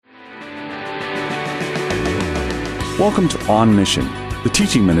Welcome to On Mission, the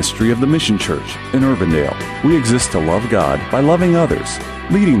teaching ministry of the Mission Church in Urbandale. We exist to love God by loving others,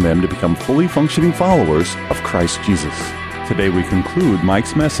 leading them to become fully functioning followers of Christ Jesus. Today we conclude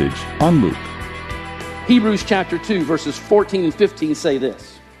Mike's message on Luke. Hebrews chapter 2, verses 14 and 15 say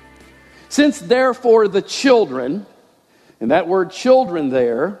this. Since therefore the children, and that word children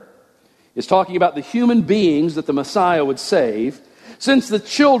there is talking about the human beings that the Messiah would save, since the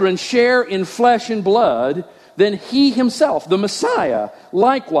children share in flesh and blood, then he himself, the Messiah,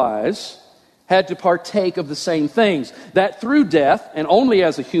 likewise had to partake of the same things, that through death, and only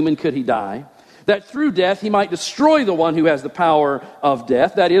as a human could he die, that through death he might destroy the one who has the power of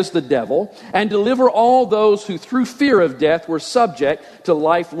death, that is the devil, and deliver all those who through fear of death were subject to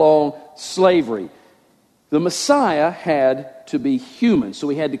lifelong slavery. The Messiah had to be human, so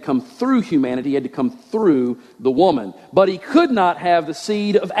he had to come through humanity, he had to come through the woman. But he could not have the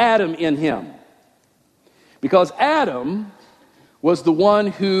seed of Adam in him, because Adam was the one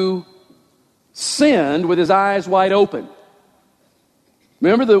who sinned with his eyes wide open.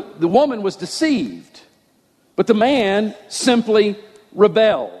 Remember, the woman was deceived, but the man simply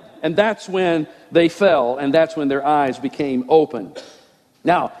rebelled. And that's when they fell, and that's when their eyes became open.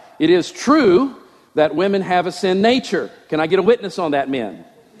 Now, it is true that women have a sin nature. Can I get a witness on that, men?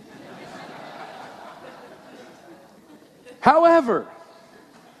 However,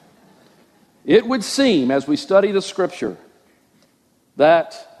 it would seem, as we study the Scripture,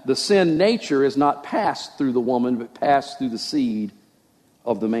 that the sin nature is not passed through the woman, but passed through the seed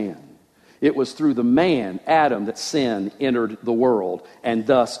of the man. It was through the man, Adam, that sin entered the world and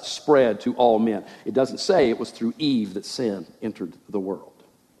thus spread to all men. It doesn't say it was through Eve that sin entered the world.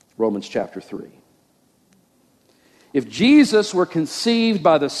 Romans chapter 3. If Jesus were conceived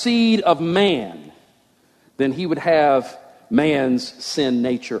by the seed of man, then he would have man's sin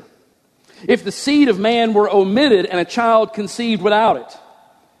nature. If the seed of man were omitted and a child conceived without it,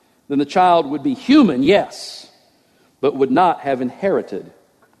 then the child would be human, yes, but would not have inherited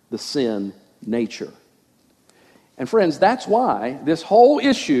the sin nature. And friends, that's why this whole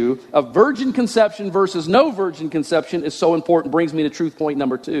issue of virgin conception versus no virgin conception is so important. Brings me to truth point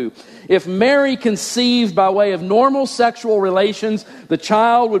number 2. If Mary conceived by way of normal sexual relations, the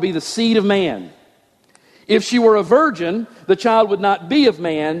child would be the seed of man. If she were a virgin, the child would not be of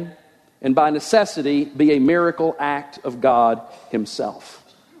man, and by necessity be a miracle act of God himself.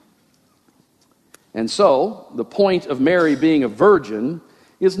 And so, the point of Mary being a virgin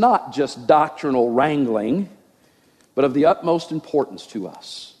is not just doctrinal wrangling, but of the utmost importance to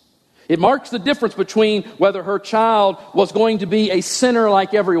us. It marks the difference between whether her child was going to be a sinner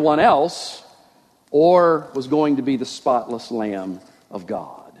like everyone else, or was going to be the spotless Lamb of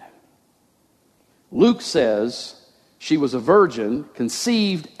God. Luke says she was a virgin,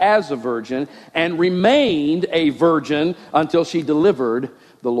 conceived as a virgin, and remained a virgin until she delivered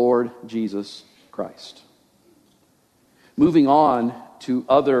the Lord Jesus Christ. Moving on to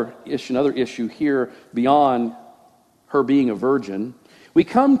another issue here beyond her being a virgin, we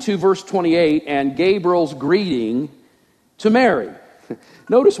come to verse 28 and Gabriel's greeting to Mary.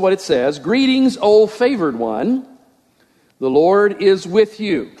 Notice what it says. Greetings, O favored one, the Lord is with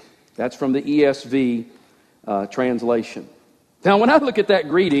you. That's from the ESV translation. Now, when I look at that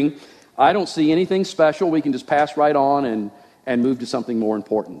greeting, I don't see anything special. We can just pass right on and move to something more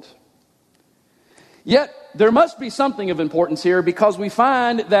important. Yet, there must be something of importance here, because we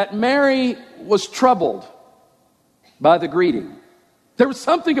find that Mary was troubled by the greeting. There was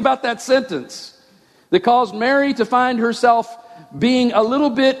something about that sentence that caused Mary to find herself being a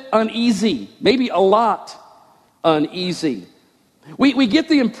little bit uneasy, maybe a lot uneasy. We get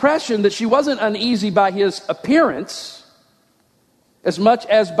the impression that she wasn't uneasy by his appearance as much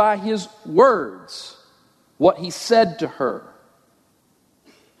as by his words, what he said to her.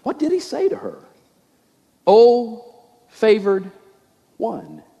 What did he say to her? O favored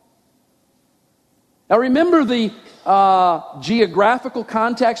one. Now remember the geographical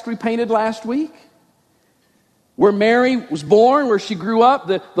context we painted last week? Where Mary was born, where she grew up,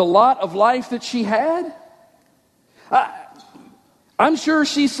 the lot of life that she had? I'm sure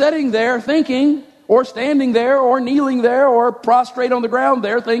she's sitting there thinking, or standing there, or kneeling there, or prostrate on the ground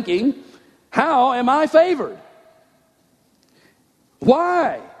there thinking, how am I favored?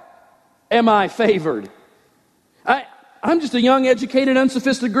 Why am I favored? I'm just a young, educated,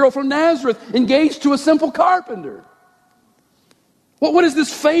 unsophisticated girl from Nazareth, engaged to a simple carpenter. What is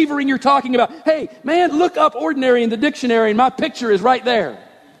this favoring you're talking about? Hey, man, look up ordinary in the dictionary, and my picture is right there.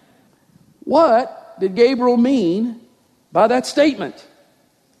 What did Gabriel mean by that statement?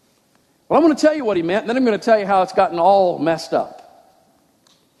 Well, I'm going to tell you what he meant, and then I'm going to tell you how it's gotten all messed up.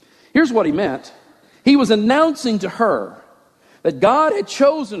 Here's what he meant. He was announcing to her that God had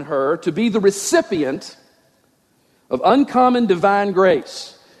chosen her to be the recipient of uncommon divine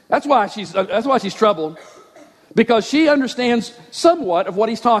grace. That's why she's troubled, because she understands somewhat of what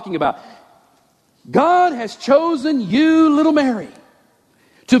he's talking about. God has chosen you, little Mary,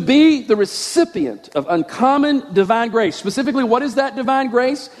 to be the recipient of uncommon divine grace. Specifically, what is that divine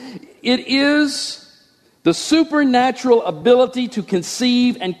grace? It is the supernatural ability to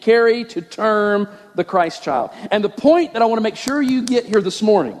conceive and carry to term the Christ child. And the point that I want to make sure you get here this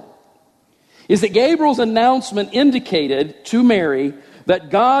morning is that Gabriel's announcement indicated to Mary that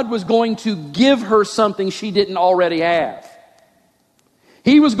God was going to give her something she didn't already have.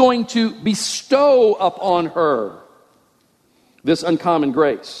 He was going to bestow upon her this uncommon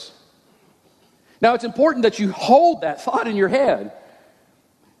grace. Now, it's important that you hold that thought in your head,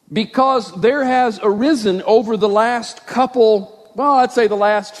 because there has arisen over the last I'd say the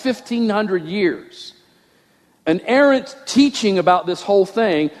last 1,500 years, an errant teaching about this whole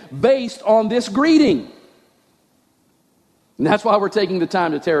thing based on this greeting. And that's why we're taking the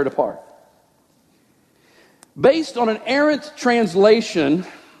time to tear it apart. Based on an errant translation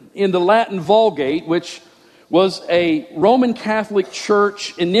in the Latin Vulgate, which was a Roman Catholic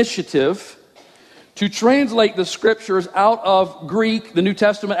Church initiative to translate the Scriptures out of Greek, the New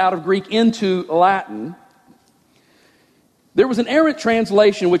Testament out of Greek into Latin, there was an errant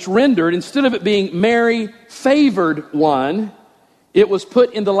translation which rendered, instead of it being Mary, favored one, it was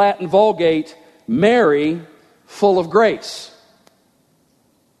put in the Latin Vulgate, Mary, full of grace.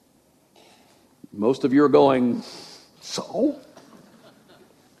 Most of you are going, so?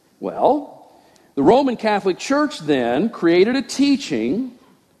 Well, the Roman Catholic Church then created a teaching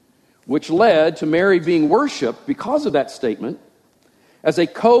which led to Mary being worshipped, because of that statement, as a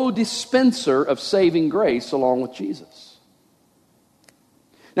co-dispenser of saving grace along with Jesus.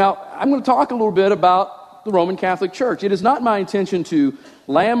 Now, I'm going to talk a little bit about the Roman Catholic Church. It is not my intention to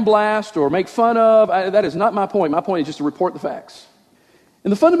lambaste or make fun of. That is not my point. My point is just to report the facts.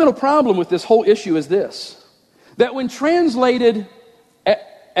 And the fundamental problem with this whole issue is this: that when translated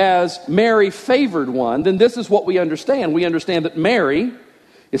as Mary favored one, then this is what we understand. We understand that Mary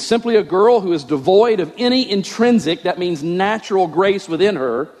is simply a girl who is devoid of any intrinsic, that means natural, grace within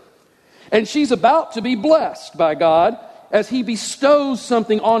her, and she's about to be blessed by God as He bestows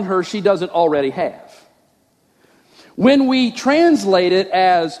something on her she doesn't already have. When we translate it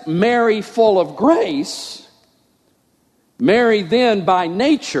as Mary full of grace, Mary then by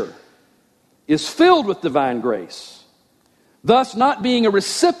nature is filled with divine grace, thus not being a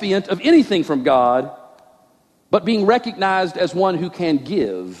recipient of anything from God, but being recognized as one who can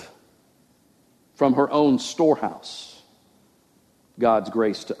give from her own storehouse God's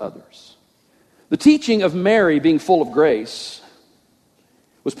grace to others. The teaching of Mary being full of grace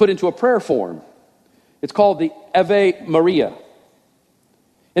was put into a prayer form. It's called the Ave Maria.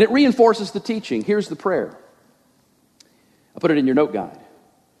 And it reinforces the teaching. Here's the prayer. I put it in your note guide.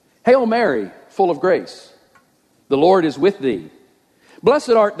 Hail Mary, full of grace. The Lord is with thee.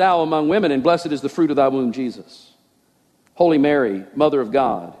 Blessed art thou among women, and blessed is the fruit of thy womb, Jesus. Holy Mary, Mother of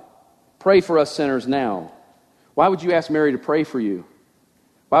God, pray for us sinners now. Why would you ask Mary to pray for you?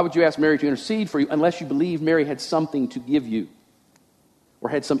 Why would you ask Mary to intercede for you unless you believe Mary had something to give you or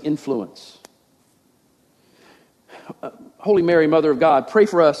had some influence? Holy Mary, Mother of God, pray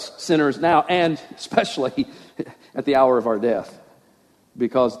for us sinners now, and especially at the hour of our death.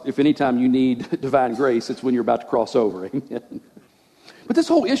 Because if any time you need divine grace, it's when you're about to cross over. Amen. But this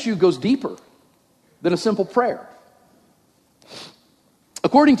whole issue goes deeper than a simple prayer.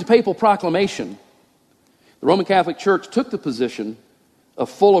 According to papal proclamation, the Roman Catholic Church took the position of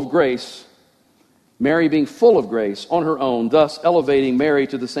full of grace, Mary being full of grace on her own, thus elevating Mary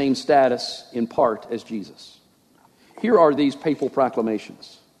to the same status in part as Jesus. Here are these papal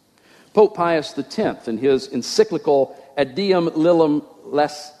proclamations. Pope Pius X, in his encyclical Ad Diem Lilium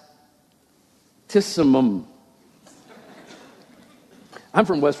Latissimum. I'm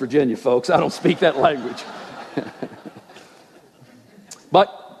from West Virginia, folks. I don't speak that language. But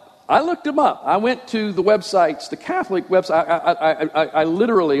I looked them up. I went to the websites, the Catholic website. I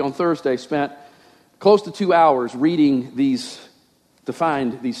literally, on Thursday, spent close to 2 hours reading these, to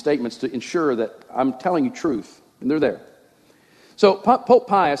find these statements to ensure that I'm telling you truth. And they're there. So Pope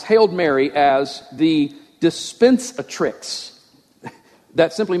Pius hailed Mary as the dispensatrix.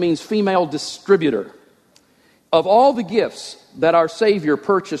 That simply means female distributor of all the gifts that our Savior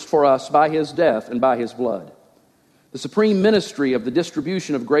purchased for us by His death and by His blood. The supreme ministry of the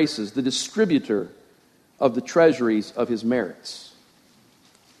distribution of graces, the distributor of the treasuries of His merits.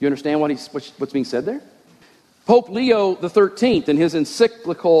 You understand what's being said there? Pope Leo XIII, in his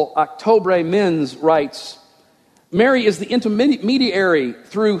encyclical Octobre Mens, writes, Mary is the intermediary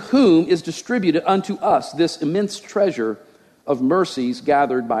through whom is distributed unto us this immense treasure of mercies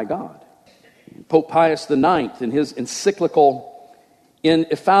gathered by God. Pope Pius IX, in his encyclical In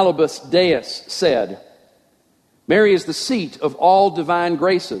Effalibus Deus, said, Mary is the seat of all divine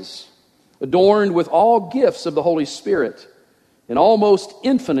graces, adorned with all gifts of the Holy Spirit, an almost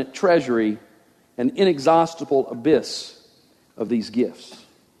infinite treasury, an inexhaustible abyss of these gifts.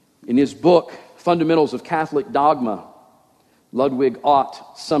 In his book, Fundamentals of Catholic Dogma, Ludwig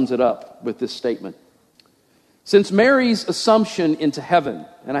Ott sums it up with this statement. Since Mary's assumption into heaven,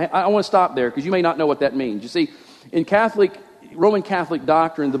 and I want to stop there because you may not know what that means. You see, in Roman Catholic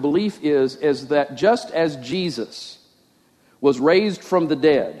doctrine, the belief is that just as Jesus was raised from the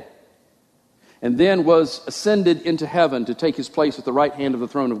dead and then was ascended into heaven to take his place at the right hand of the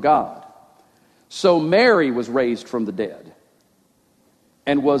throne of God, so Mary was raised from the dead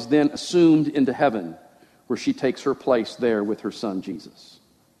and was then assumed into heaven, where she takes her place there with her son Jesus.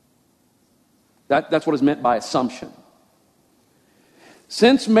 That's what is meant by assumption.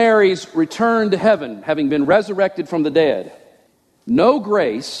 Since Mary's return to heaven, having been resurrected from the dead, no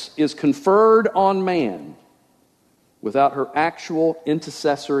grace is conferred on man without her actual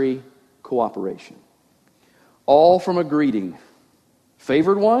intercessory cooperation. All from a greeting,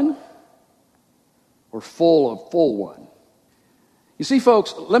 favored one or full one. You see,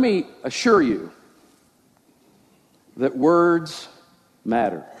 folks, let me assure you that words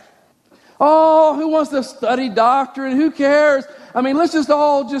matter. Oh, who wants to study doctrine? Who cares? I mean, let's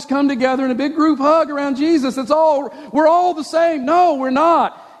all come together in a big group hug around Jesus. We're all the same. No, we're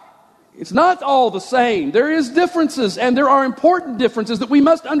not. It's not all the same. There is differences, and there are important differences that we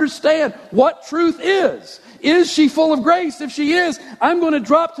must understand what truth is. Is she full of grace? If she is, I'm going to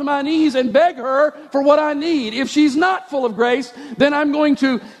drop to my knees and beg her for what I need. If she's not full of grace, then I'm going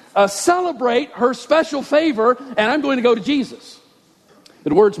to celebrate her special favor, and I'm going to go to Jesus.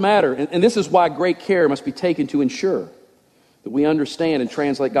 But words matter, and this is why great care must be taken to ensure that we understand and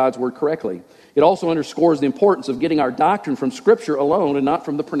translate God's word correctly. It also underscores the importance of getting our doctrine from Scripture alone and not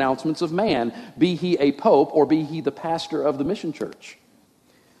from the pronouncements of man, be he a pope or be he the pastor of the mission church.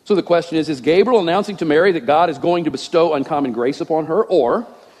 So the question is Gabriel announcing to Mary that God is going to bestow uncommon grace upon her, or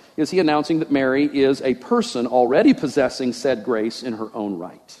is he announcing that Mary is a person already possessing said grace in her own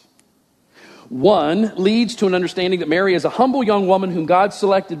right? One leads to an understanding that Mary is a humble young woman whom God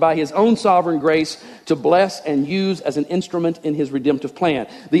selected by his own sovereign grace to bless and use as an instrument in his redemptive plan.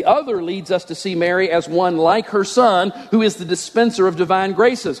 The other leads us to see Mary as one like her son, who is the dispenser of divine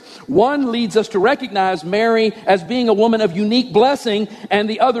graces. One leads us to recognize Mary as being a woman of unique blessing, and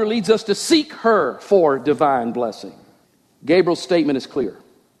the other leads us to seek her for divine blessing. Gabriel's statement is clear,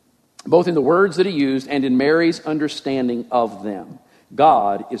 both in the words that he used and in Mary's understanding of them.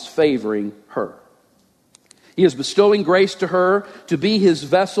 God is favoring her. He is bestowing grace to her to be his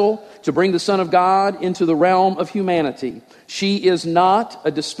vessel to bring the Son of God into the realm of humanity. She is not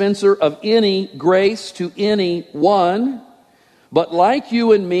a dispenser of any grace to anyone, but like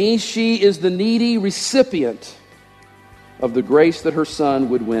you and me, she is the needy recipient of the grace that her Son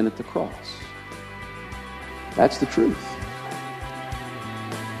would win at the cross. That's the truth.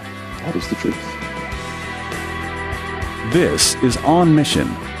 That is the truth. This is On Mission.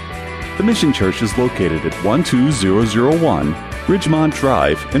 The Mission Church is located at 12001 Ridgemont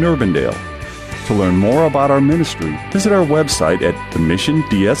Drive in Urbandale. To learn more about our ministry, visit our website at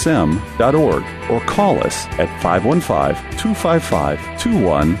themissiondsm.org or call us at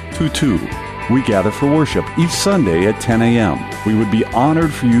 515-255-2122. We gather for worship each Sunday at 10 a.m. We would be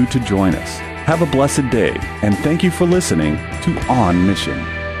honored for you to join us. Have a blessed day, and thank you for listening to On Mission.